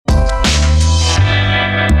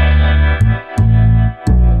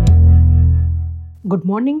Good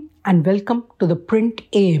morning and welcome to the Print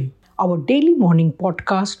AM, our daily morning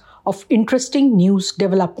podcast of interesting news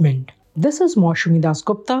development. This is Maushumi Das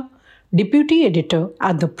Gupta, Deputy Editor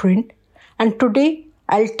at The Print, and today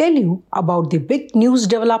I'll tell you about the big news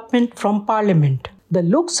development from Parliament. The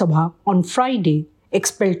Lok Sabha on Friday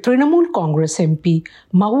expelled Trinamool Congress MP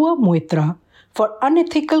Mahua Moitra for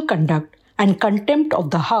unethical conduct and contempt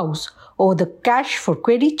of the House over the cash for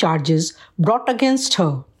query charges brought against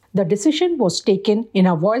her. The decision was taken in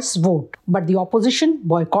a voice vote, but the opposition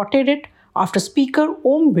boycotted it after Speaker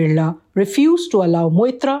Om Birla refused to allow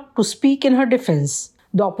Moitra to speak in her defense.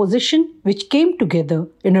 The opposition, which came together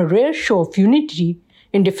in a rare show of unity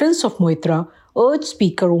in defense of Moitra, urged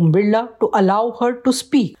Speaker Om Birla to allow her to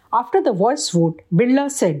speak. After the voice vote,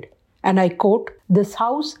 Birla said, and I quote, "This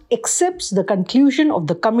House accepts the conclusion of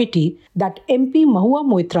the committee that MP Mahua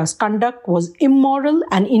Moitra's conduct was immoral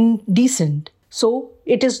and indecent. So,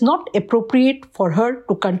 it is not appropriate for her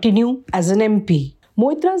to continue as an MP."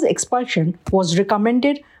 Moitra's expulsion was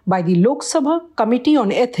recommended by the Lok Sabha Committee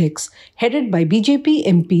on Ethics headed by BJP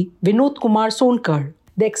MP Vinod Kumar Sonkar.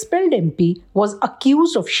 The expelled MP was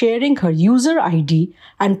accused of sharing her user ID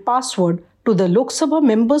and password to the Lok Sabha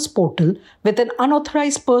members portal with an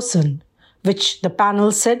unauthorized person, which the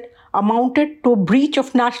panel said amounted to a breach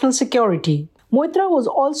of national security. Moitra was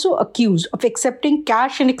also accused of accepting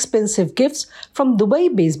cash and expensive gifts from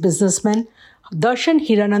Dubai-based businessman Darshan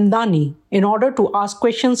Hiranandani in order to ask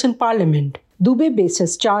questions in Parliament. Dubai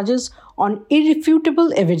bases charges on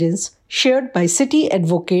irrefutable evidence shared by city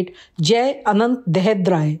advocate Jai Anant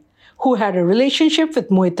Dehedrai, who had a relationship with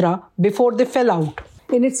Moitra before they fell out.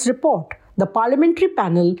 In its report, the parliamentary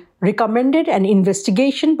panel recommended an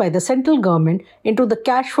investigation by the central government into the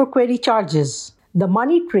cash for query charges. The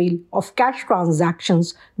money trail of cash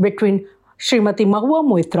transactions between Srimati Mahua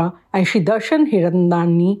Moitra and Shri Darshan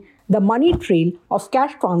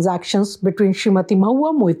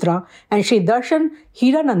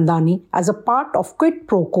Hiranandani as a part of quid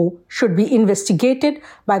pro quo should be investigated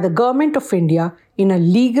by the Government of India in a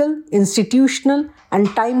legal, institutional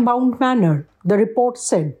and time-bound manner, the report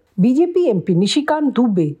said. BJP MP Nishikant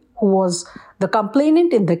Dubey, who was the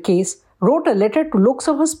complainant in the case, wrote a letter to Lok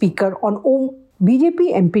Sabha Speaker on Om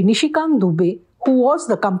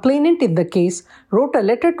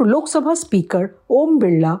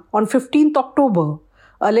Birla on 15th October,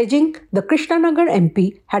 alleging the Krishnanagar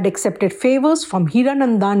MP had accepted favors from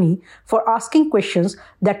Hiranandani for asking questions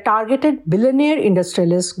that targeted billionaire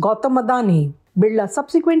industrialist Gautam Adani. Birla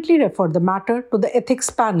subsequently referred the matter to the ethics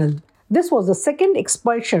panel. This was the second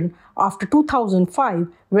expulsion after 2005,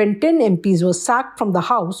 when 10 MPs were sacked from the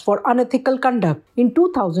House for unethical conduct. In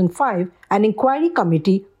 2005, an inquiry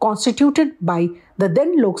committee constituted by the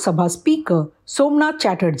then Lok Sabha Speaker Somnath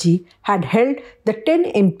Chatterjee had held the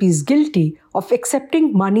 10 MPs guilty of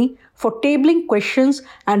accepting money for tabling questions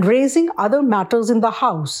and raising other matters in the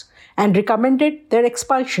House and recommended their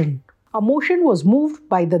expulsion. A motion was moved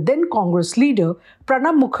by the then Congress leader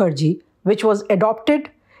Pranab Mukherjee, which was adopted,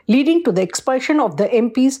 leading to the expulsion of the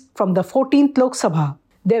MPs from the 14th Lok Sabha.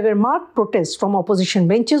 There were marked protests from opposition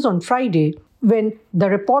benches on Friday when the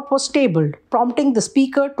report was tabled, prompting the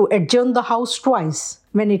Speaker to adjourn the House twice.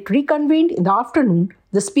 When it reconvened in the afternoon,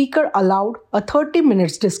 the Speaker allowed a 30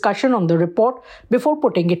 minutes discussion on the report before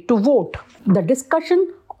putting it to vote. The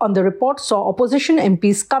discussion on the report saw opposition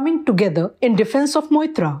MPs coming together in defense of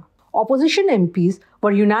Moitra. Opposition MPs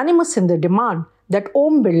were unanimous in their demand that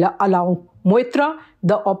Om Birla allow Moitra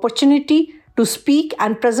the opportunity to speak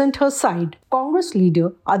and present her side. Congress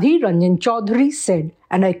leader Adhir Ranjan Chaudhary said,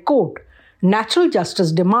 and I quote, "Natural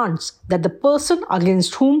justice demands that the person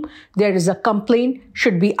against whom there is a complaint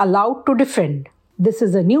should be allowed to defend. This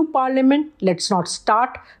is a new parliament. Let's not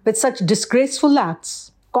start with such disgraceful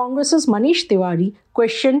acts." Congress's Manish Tiwari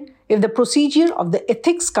questioned if the procedure of the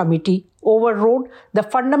Ethics Committee overrode the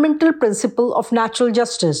fundamental principle of natural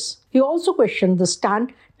justice. He also questioned the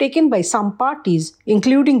stand taken by some parties,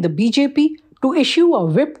 including the BJP, to issue a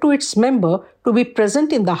whip to its member to be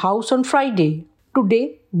present in the House on Friday.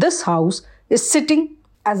 Today, this House is sitting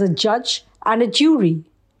as a judge and a jury.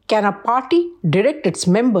 Can a party direct its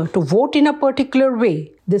member to vote in a particular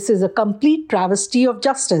way? This is a complete travesty of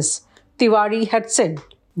justice, Tiwari had said.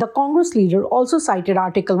 The Congress leader also cited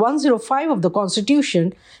Article 105 of the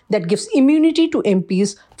Constitution that gives immunity to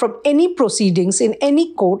MPs from any proceedings in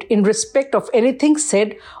any court in respect of anything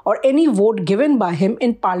said or any vote given by him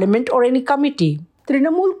in Parliament or any committee.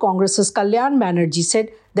 Trinamool Congress's Kalyan Banerjee said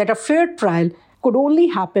that a fair trial could only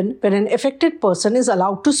happen when an affected person is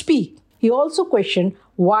allowed to speak. He also questioned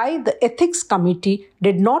why the Ethics Committee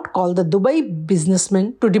did not call the Dubai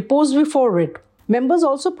businessman to depose before it. Members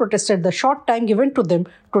also protested the short time given to them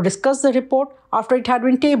to discuss the report after it had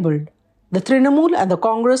been tabled. The Trinamool and the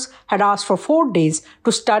Congress had asked for 4 days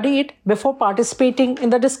to study it before participating in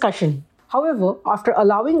the discussion. However, after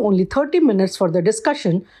allowing only 30 minutes for the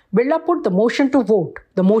discussion, Birla put the motion to vote.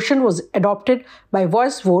 The motion was adopted by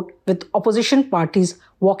voice vote with opposition parties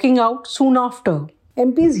walking out soon after.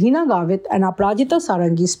 MPs Hina Gavit and Aparajita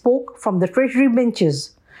Sarangi spoke from the Treasury benches.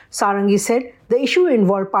 Sarangi said the issue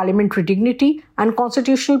involved parliamentary dignity and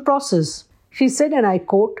constitutional process. She said, and I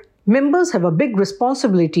quote, "Members have a big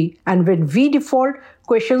responsibility, and when we default,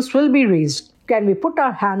 questions will be raised. Can we put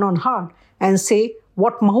our hand on heart and say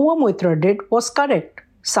what Mahua Moitra did was correct?"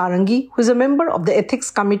 Sarangi, who is a member of the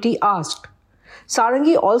Ethics Committee, asked.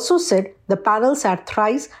 Sarangi also said the panel sat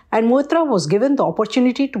thrice and Moitra was given the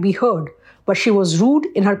opportunity to be heard, but she was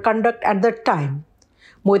rude in her conduct at that time.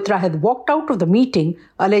 Moitra had walked out of the meeting,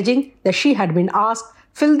 alleging that she had been asked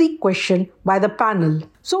filthy question by the panel.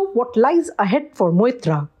 So what lies ahead for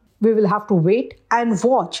Moitra? We will have to wait and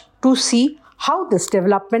watch to see how this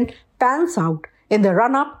development pans out in the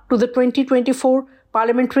run-up to the 2024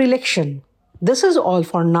 parliamentary election. This is all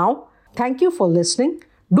for now. Thank you for listening.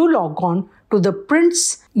 Do log on to the Print's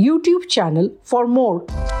YouTube channel for more.